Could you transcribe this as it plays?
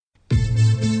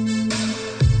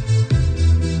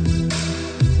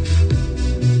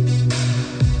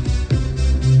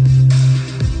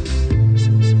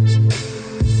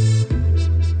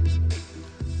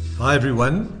Hi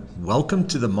everyone, welcome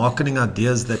to the Marketing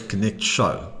Ideas That Connect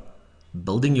show,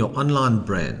 Building Your Online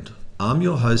Brand. I'm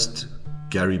your host,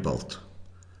 Gary Bolt.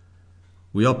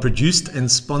 We are produced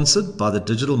and sponsored by the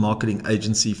digital marketing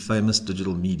agency Famous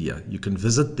Digital Media. You can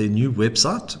visit their new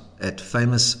website at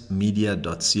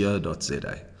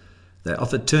famousmedia.co.za. They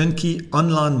offer turnkey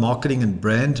online marketing and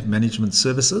brand management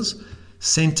services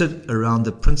centered around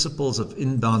the principles of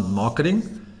inbound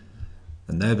marketing,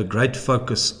 and they have a great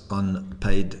focus on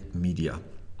paid media.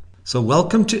 So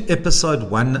welcome to episode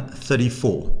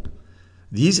 134.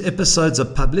 These episodes are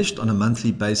published on a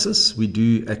monthly basis. We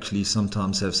do actually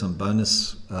sometimes have some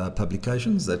bonus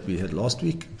publications that we had last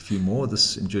week, a few more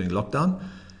during lockdown,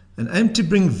 and aim to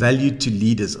bring value to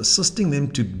leaders, assisting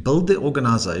them to build their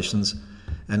organizations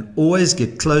and always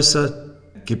get closer,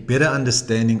 get better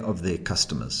understanding of their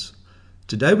customers.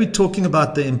 Today we're talking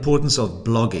about the importance of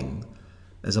blogging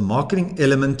as a marketing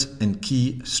element and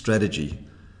key strategy.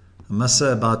 I must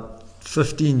say about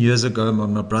 15 years ago,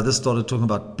 when my brother started talking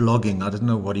about blogging, I didn't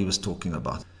know what he was talking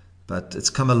about. But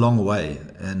it's come a long way,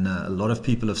 and a lot of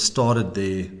people have started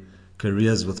their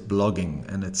careers with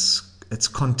blogging, and it's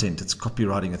content, it's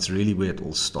copywriting, it's really where it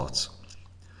all starts.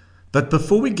 But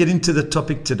before we get into the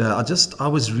topic today, I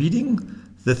was reading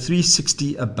the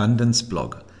 360 Abundance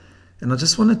blog, and I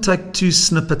just want to take two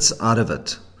snippets out of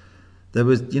it.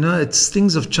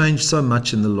 Things have changed so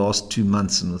much in the last 2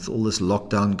 months, and with all this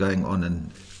lockdown going on,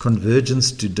 and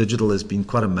convergence to digital has been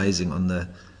quite amazing on the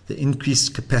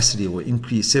increased capacity or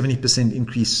 70%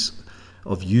 increase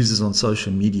of users on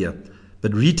social media.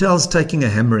 But retail's taking a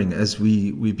hammering, as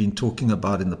we've been talking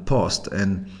about in the past,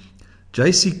 and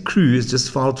JC Crew has just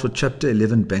filed for Chapter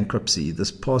 11 bankruptcy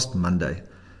this past Monday.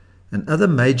 And other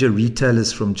major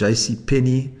retailers from JC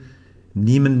Penney,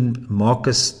 Neiman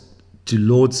Marcus, to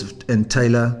Lords and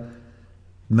Taylor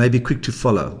may be quick to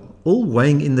follow, all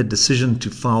weighing in the decision to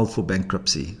file for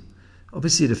bankruptcy.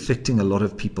 Obviously, it affecting a lot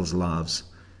of people's lives.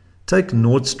 Take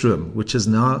Nordstrom, which has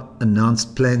now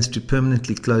announced plans to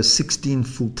permanently close 16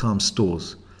 full-time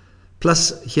stores.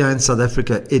 Plus, here in South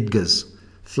Africa, Edgar's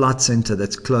Flight Centre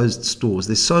that's closed stores.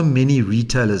 There's so many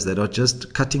retailers that are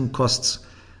just cutting costs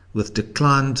with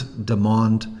declined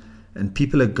demand, and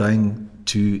people are going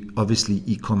to obviously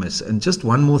e-commerce. And just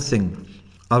one more thing,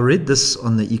 I read this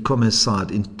on the e-commerce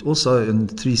side, also in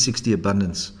 360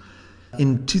 Abundance.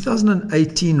 In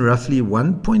 2018, roughly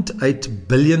 1.8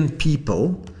 billion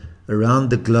people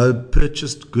around the globe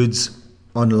purchased goods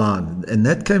online, and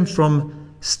that came from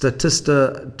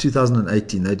Statista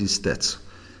 2018. They do stats.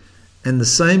 And the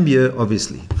same year,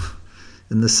 obviously,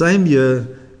 in the same year,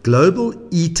 global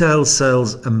e-tail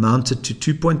sales amounted to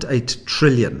 2.8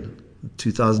 trillion.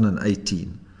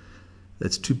 2018.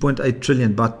 That's 2.8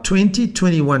 trillion. By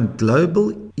 2021,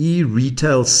 global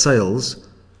e-retail sales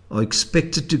are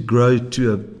expected to grow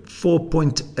to a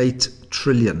 4.8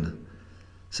 trillion.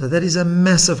 So that is a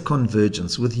massive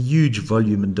convergence with huge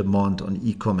volume and demand on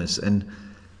e-commerce. And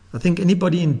I think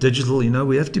anybody in digital,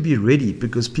 we have to be ready,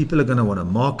 because people are going to want to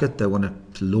market, they want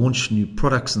to launch new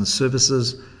products and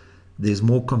services. There's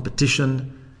more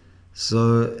competition.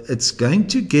 So it's going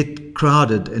to get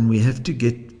crowded, and we have to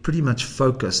get pretty much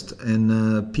focused,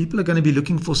 and people are going to be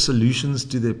looking for solutions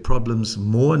to their problems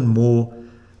more and more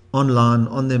online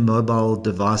on their mobile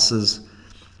devices,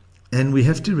 and we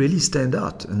have to really stand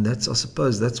out. And I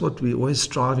suppose that's what we're always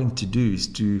striving to do, is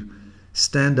to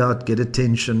stand out, get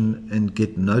attention, and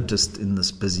get noticed in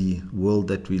this busy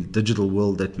digital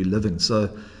world that we live in. So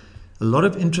a lot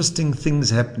of interesting things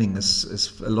happening.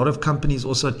 As a lot of companies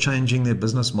also changing their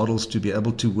business models to be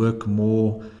able to work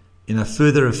more,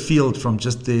 further afield from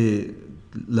just their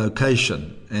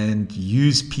location, and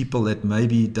use people that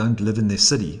maybe don't live in their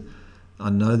city.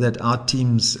 I know that our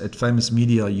teams at Famous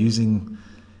Media are using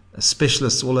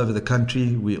specialists all over the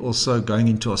country. We're also going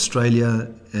into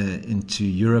Australia, into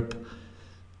Europe,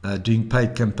 doing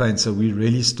paid campaigns. So we're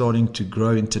really starting to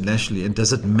grow internationally. And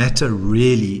does it matter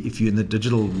really if you're in the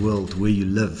digital world where you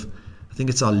live? I think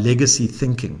it's our legacy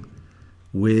thinking,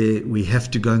 where we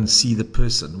have to go and see the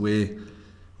person, where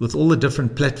with all the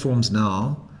different platforms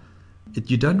now,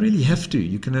 you don't really have to.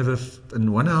 You can have a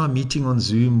 1-hour meeting on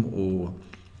Zoom or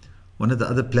one of the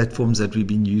other platforms that we've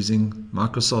been using,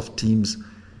 Microsoft Teams.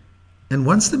 And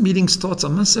once the meeting starts, I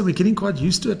must say we're getting quite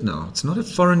used to it now. It's not a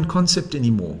foreign concept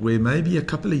anymore, where maybe a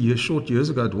couple of short years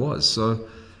ago it was. So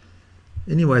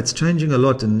anyway, it's changing a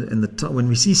lot. And when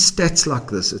we see stats like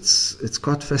this, it's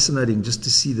quite fascinating just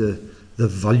to see the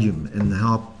volume and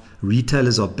how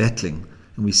retailers are battling.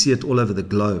 And we see it all over the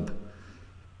globe.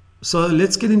 So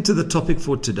let's get into the topic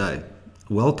for today.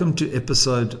 Welcome to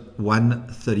episode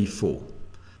 134.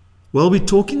 Well, we're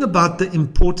talking about the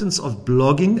importance of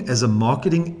blogging as a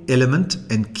marketing element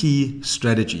and key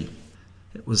strategy.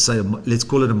 Let's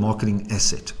call it a marketing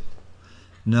asset.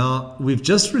 Now, we've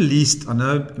just released, I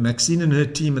know Maxine and her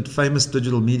team at Famous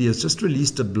Digital Media has just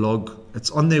released a blog. It's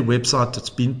on their website. It's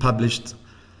been published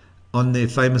on their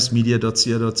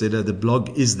famousmedia.co.za. The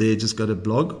blog is there. Just go to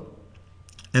blog.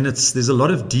 And there's a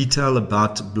lot of detail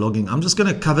about blogging. I'm just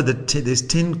going to cover there's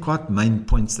 10 quite main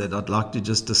points that I'd like to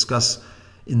just discuss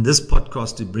in this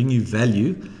podcast to bring you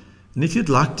value. And if you'd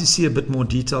like to see a bit more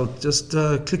detail, just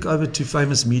click over to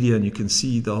Famous Media and you can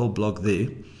see the whole blog there.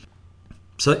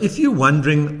 So if you're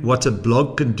wondering what a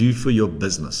blog can do for your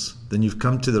business, then you've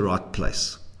come to the right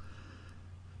place.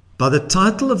 By the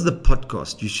title of the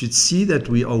podcast, you should see that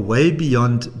we are way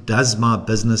beyond does my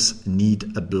business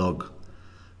need a blog?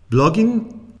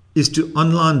 Blogging is to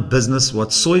online business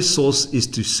what soy sauce is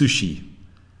to sushi.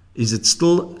 Is it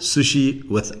still sushi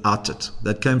without it?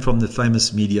 That came from the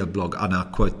Famous Media blog, and I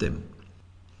quote them.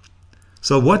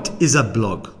 So what is a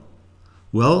blog?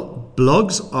 Well,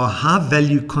 blogs are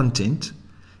high-value content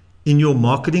in your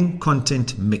marketing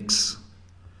content mix.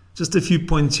 Just a few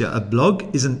points here. A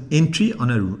blog is an entry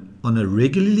on a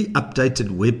regularly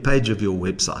updated web page of your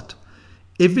website.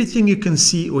 Everything you can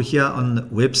see or hear on the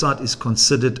website is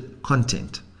considered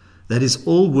content. That is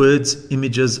all words,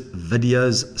 images,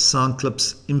 videos, sound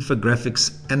clips,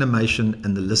 infographics, animation,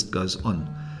 and the list goes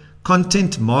on.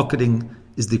 Content marketing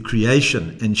is the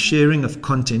creation and sharing of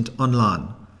content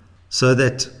online so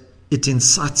that it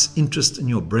incites interest in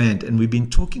your brand. And we've been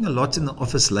talking a lot in the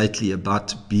office lately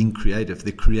about being creative,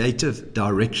 the creative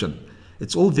direction.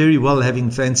 It's all very well having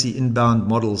fancy inbound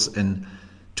models and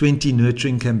 20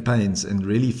 nurturing campaigns and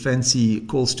really fancy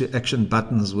calls to action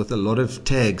buttons with a lot of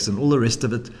tags and all the rest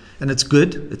of it. And it's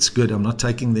good. I'm not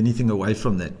taking anything away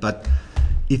from that. But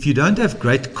if you don't have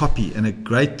great copy and a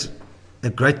great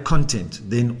content,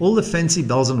 then all the fancy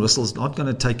bells and whistles are not going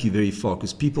to take you very far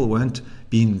because people won't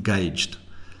be engaged.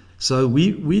 So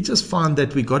we just find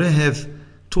that we got to have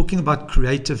talking about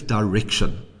creative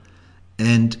direction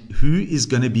and who is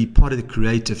going to be part of the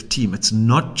creative team. It's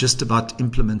not just about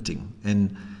implementing.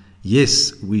 And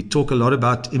yes, we talk a lot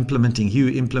about implementing. He who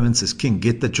implements is king.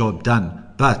 Get the job done.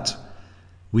 But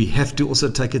we have to also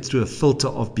take it through a filter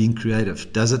of being creative.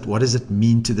 What does it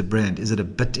mean to the brand? Is it a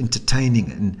bit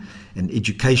entertaining and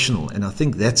educational? And I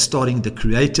think that's starting. The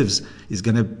creatives is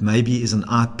an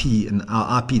IP, and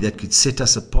our IP that could set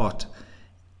us apart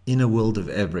in a world of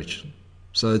average.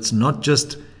 So it's not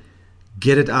just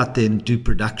get it out there and do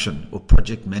production or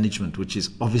project management, which is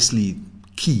obviously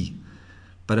key.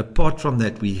 But apart from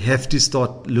that, we have to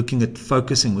start looking at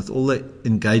focusing with all the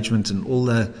engagement and all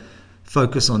the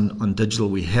focus on digital.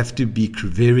 We have to be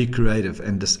very creative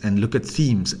and look at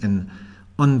themes and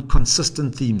on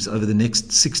consistent themes over the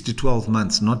next 6 to 12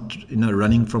 months, not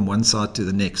running from one side to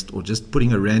the next or just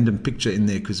putting a random picture in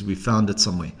there because we found it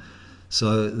somewhere.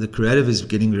 So the creative is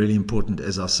getting really important,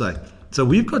 as I say. So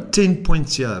we've got 10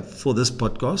 points here for this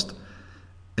podcast.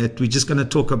 We're just going to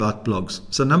talk about blogs.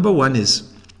 So number one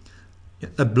is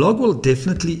a blog will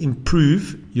definitely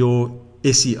improve your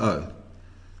SEO.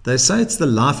 They say it's the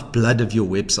lifeblood of your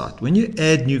website. When you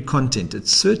add new content, it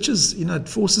searches, it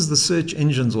forces the search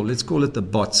engines, or let's call it the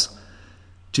bots,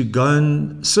 to go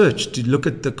and search, to look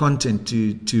at the content,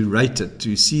 to rate it,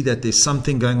 to see that there's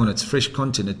something going on. It's fresh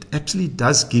content. It absolutely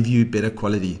does give you better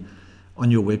quality on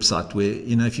your website where,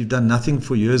 if you've done nothing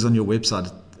for years on your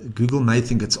website, Google may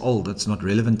think it's old, it's not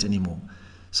relevant anymore.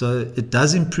 So it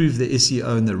does improve the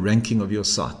SEO and the ranking of your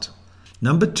site.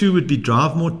 Number two would be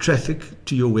drive more traffic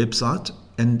to your website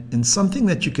and something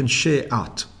that you can share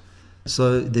out.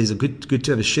 So there's a good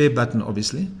to have a share button,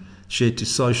 obviously, share to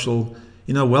social.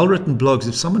 Well-written blogs,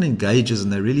 if someone engages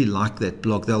and they really like that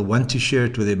blog, they'll want to share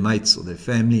it with their mates or their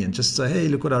family and just say, hey,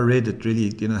 look what I read. It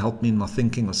really, helped me in my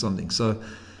thinking or something. So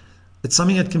it's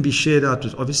something that can be shared out,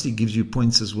 which obviously gives you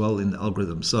points as well in the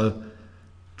algorithm. So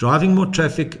driving more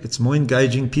traffic, it's more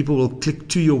engaging. People will click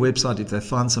to your website if they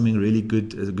find something really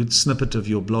good, a good snippet of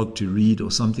your blog to read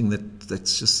or something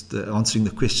that's just answering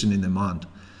the question in their mind.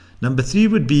 Number three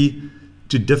would be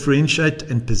to differentiate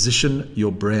and position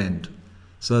your brand.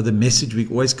 So the message, we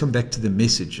always come back to the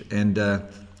message. And a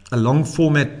long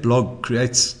format blog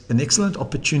creates an excellent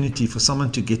opportunity for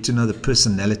someone to get to know the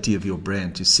personality of your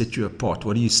brand, to set you apart.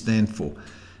 What do you stand for?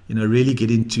 Really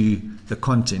get into the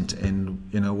content and,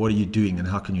 what are you doing and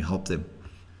how can you help them?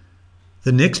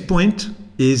 The next point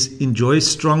is enjoy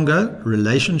stronger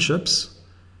relationships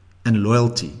and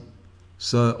loyalty.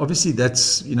 So obviously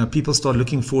that's, people start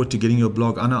looking forward to getting your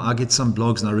blog. I know I get some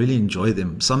blogs and I really enjoy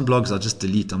them. Some blogs I just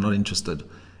delete. I'm not interested.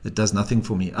 It does nothing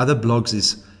for me. Other blogs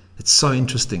is it's so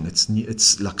interesting. It's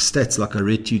like stats, like I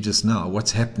read to you just now.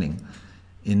 What's happening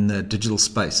in the digital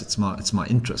space? It's my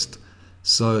interest.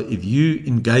 So if you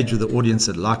engage with the audience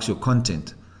that likes your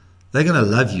content, they're going to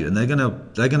love you, and they're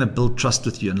going to build trust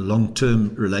with you in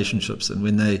long-term relationships. And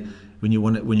when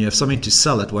you have something to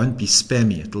sell, it won't be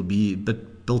spammy. It'll be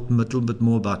built a little bit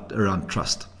more around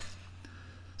trust.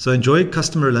 So enjoy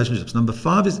customer relationships. Number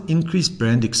 5 is increased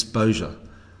brand exposure.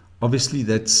 Obviously,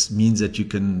 that means that you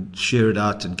can share it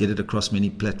out and get it across many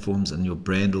platforms, and your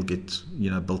brand will get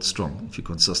built strong if you're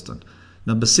consistent.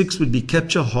 Number 6 would be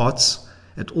capture hearts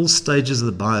at all stages of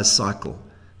the buyer's cycle.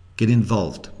 Get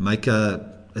involved.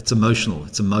 It's emotional.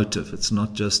 It's emotive. It's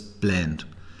not just bland.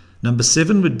 Number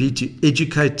 7 would be to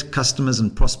educate customers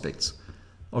and prospects,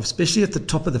 especially at the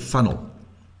top of the funnel.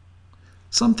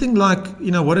 Something like,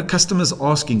 what are customers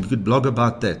asking? You could blog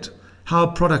about that. How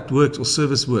a product works or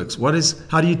service works.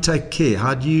 How do you take care?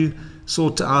 How do you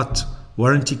sort out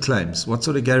warranty claims? What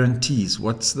sort of guarantees?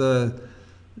 What's the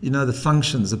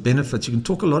functions, the benefits? You can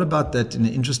talk a lot about that in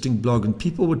an interesting blog, and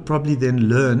people would probably then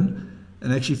learn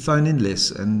and actually phone in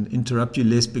less and interrupt you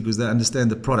less because they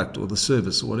understand the product or the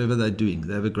service or whatever they're doing.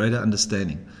 They have a greater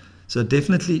understanding. So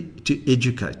definitely to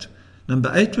educate.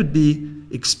 Number 8 would be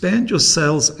expand your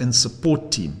sales and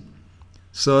support team.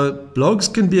 So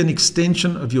blogs can be an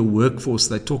extension of your workforce.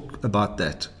 They talk about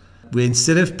that, where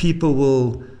instead of people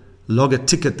will log a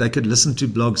ticket, they could listen to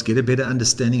blogs, get a better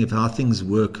understanding of how things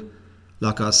work.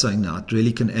 Like I was saying now, it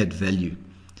really can add value.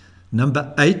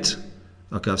 Number 8,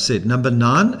 like I've said. Number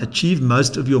 9, achieve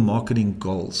most of your marketing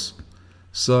goals.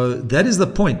 So that is the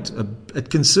point. It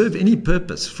can serve any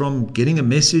purpose, from getting a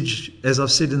message, as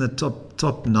I've said in the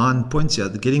top 9 points here,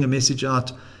 getting a message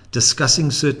out,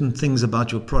 discussing certain things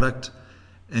about your product,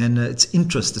 and its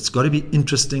interest. It's got to be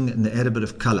interesting and add a bit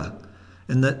of color.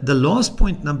 And the last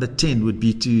point, number 10, would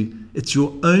be it's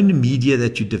your own media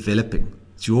that you're developing.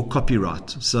 It's your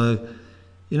copyright. So,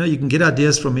 you can get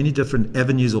ideas from many different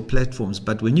avenues or platforms,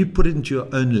 but when you put it into your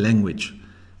own language,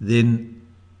 then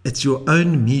it's your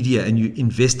own media, and you're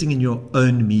investing in your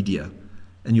own media.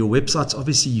 And your website's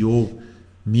obviously your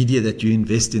media that you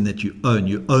invest in, that you own.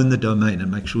 You own the domain,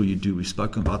 and make sure you do. We've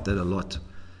spoken about that a lot.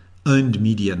 Owned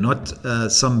media, not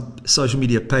some social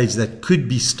media page that could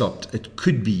be stopped. It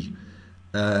could be.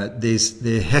 There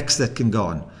are hacks that can go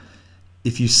on.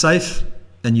 If you're safe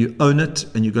and you own it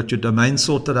and you got your domain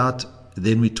sorted out,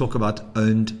 then we talk about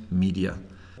owned media.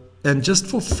 And just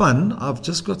for fun, I've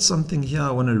just got something here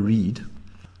I want to read.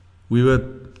 We were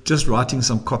just writing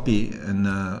some copy, and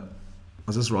I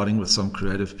was just writing with some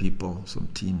creative people, some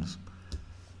teams,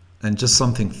 and just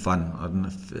something fun. I don't know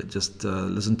if just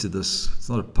listen to this. It's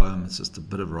not a poem, it's just a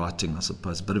bit of writing, I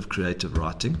suppose, a bit of creative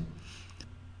writing.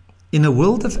 In a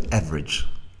world of average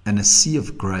and a sea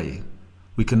of grey,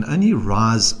 we can only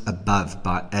rise above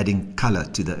by adding color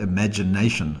to the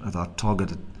imagination of our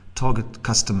target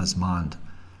customer's mind.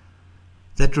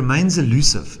 That remains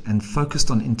elusive and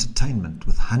focused on entertainment,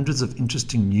 with hundreds of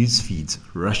interesting news feeds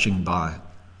rushing by.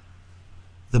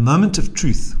 The moment of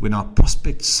truth, when our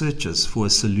prospect searches for a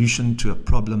solution to a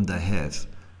problem they have,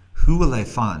 who will they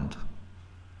find?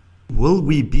 Will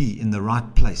we be in the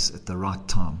right place at the right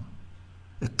time?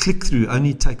 A click-through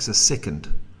only takes a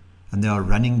second, and they are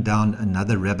running down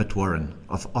another rabbit warren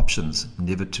of options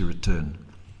never to return.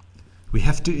 We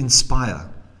have to inspire.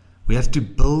 We have to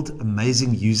build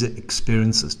amazing user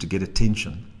experiences to get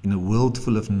attention in a world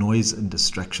full of noise and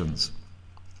distractions.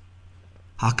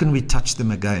 How can we touch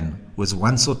them again? Was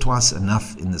once or twice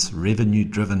enough in this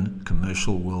revenue-driven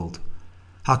commercial world?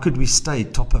 How could we stay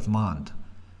top of mind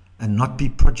and not be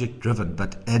project-driven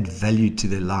but add value to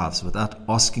their lives without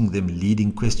asking them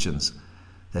leading questions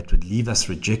that would leave us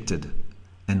rejected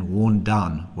and worn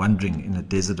down, wandering in a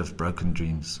desert of broken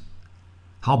dreams?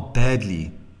 How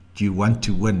badly do you want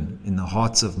to win in the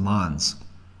hearts of minds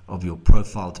of your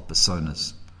profiled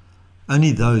personas?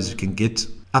 Only those who can get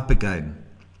up again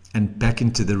and back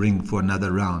into the ring for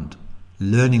another round,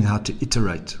 learning how to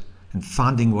iterate and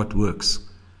finding what works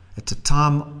at a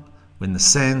time when the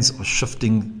sands are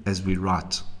shifting as we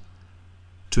write,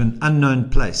 to an unknown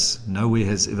place nowhere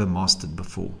has ever mastered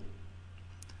before.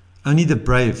 Only the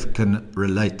brave can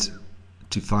relate,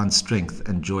 to find strength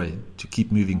and joy, to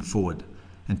keep moving forward,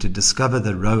 and to discover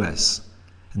the ROAS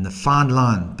and the fine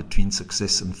line between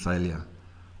success and failure.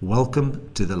 Welcome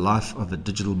to the life of a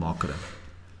digital marketer.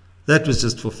 That was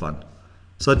just for fun.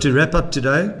 So to wrap up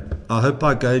today, I hope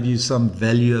I gave you some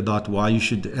value about why you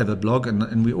should have a blog.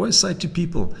 And we always say to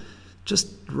people, just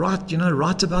write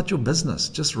about your business.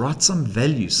 Just write some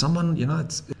value. Someone,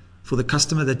 it's for the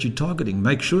customer that you're targeting.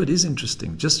 Make sure it is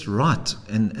interesting. Just write.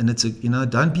 And it's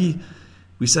don't be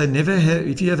We say never have,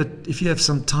 if you have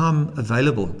some time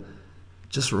available,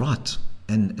 just write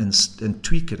and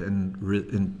tweak it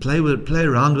and play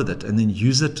around with it, and then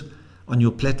use it on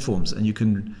your platforms. And you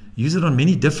can use it on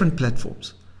many different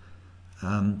platforms.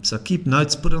 So keep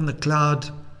notes, put on the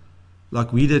cloud,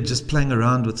 like we did, just playing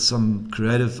around with some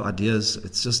creative ideas.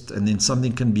 It's just, and then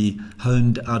something can be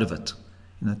honed out of it.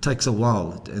 It takes a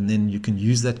while, and then you can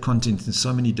use that content in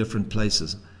so many different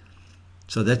places.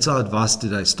 So that's our advice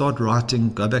today. Start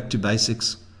writing, go back to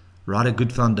basics, write a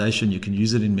good foundation. You can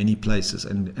use it in many places,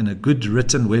 and a good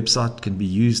written website can be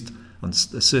used on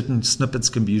certain snippets,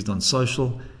 can be used on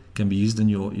social, can be used in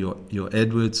your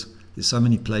AdWords. There's so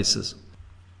many places.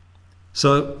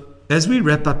 So as we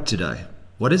wrap up today,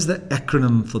 what is the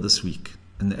acronym for this week?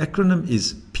 And the acronym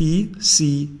is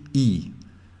PCE,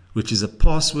 which is a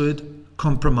password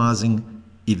compromising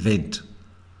event.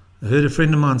 I heard a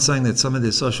friend of mine saying that some of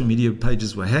their social media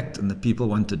pages were hacked and the people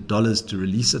wanted dollars to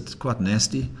release it. It's quite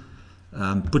nasty.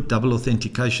 Put double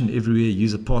authentication everywhere.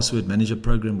 Use a password manager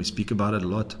program. We speak about it a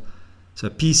lot. So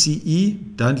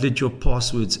PCE, don't let your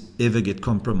passwords ever get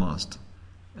compromised.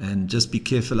 And just be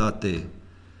careful out there.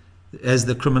 As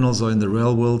the criminals are in the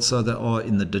real world, so they are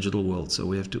in the digital world. So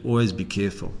we have to always be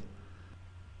careful.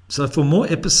 So for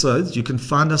more episodes, you can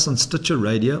find us on Stitcher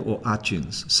Radio or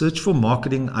iTunes. Search for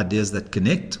Marketing Ideas That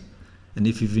Connect. And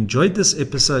if you've enjoyed this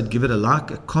episode, give it a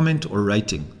like, a comment, or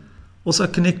rating. Also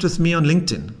connect with me on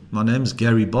LinkedIn. My name's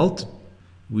Gary Bolt.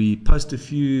 We post a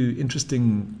few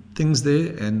interesting things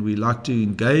there, and we like to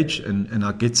engage. And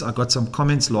I got some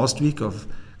comments last week of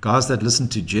guys that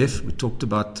listened to Jeff. We talked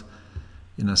about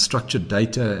structured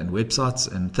data and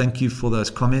websites, and thank you for those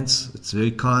comments. It's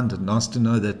very kind and nice to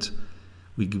know that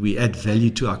we add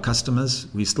value to our customers.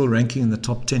 We're still ranking in the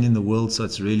top 10 in the world, so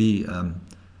it's really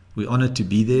we're honored to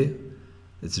be there.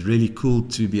 It's really cool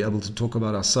to be able to talk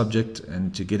about our subject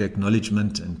and to get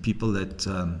acknowledgement and people that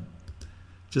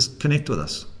just connect with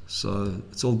us. So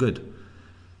it's all good.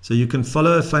 So you can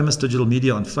follow Famous Digital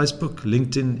Media on Facebook,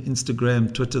 LinkedIn,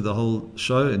 Instagram, Twitter, the whole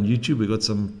show, and YouTube. We've got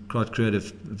some quite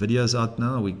creative videos out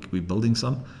now. We're building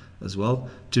some as well.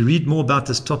 To read more about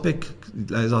this topic,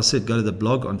 as I said, go to the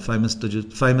blog on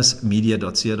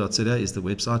famousmedia.co.za is the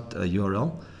website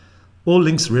URL. All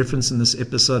links referenced in this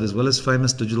episode, as well as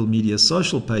Famous Digital Media's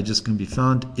social pages, can be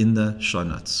found in the show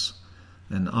notes.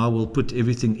 And I will put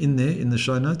everything in there in the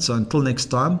show notes. So until next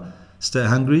time, stay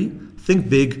hungry, think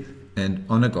big, and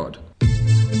honor God.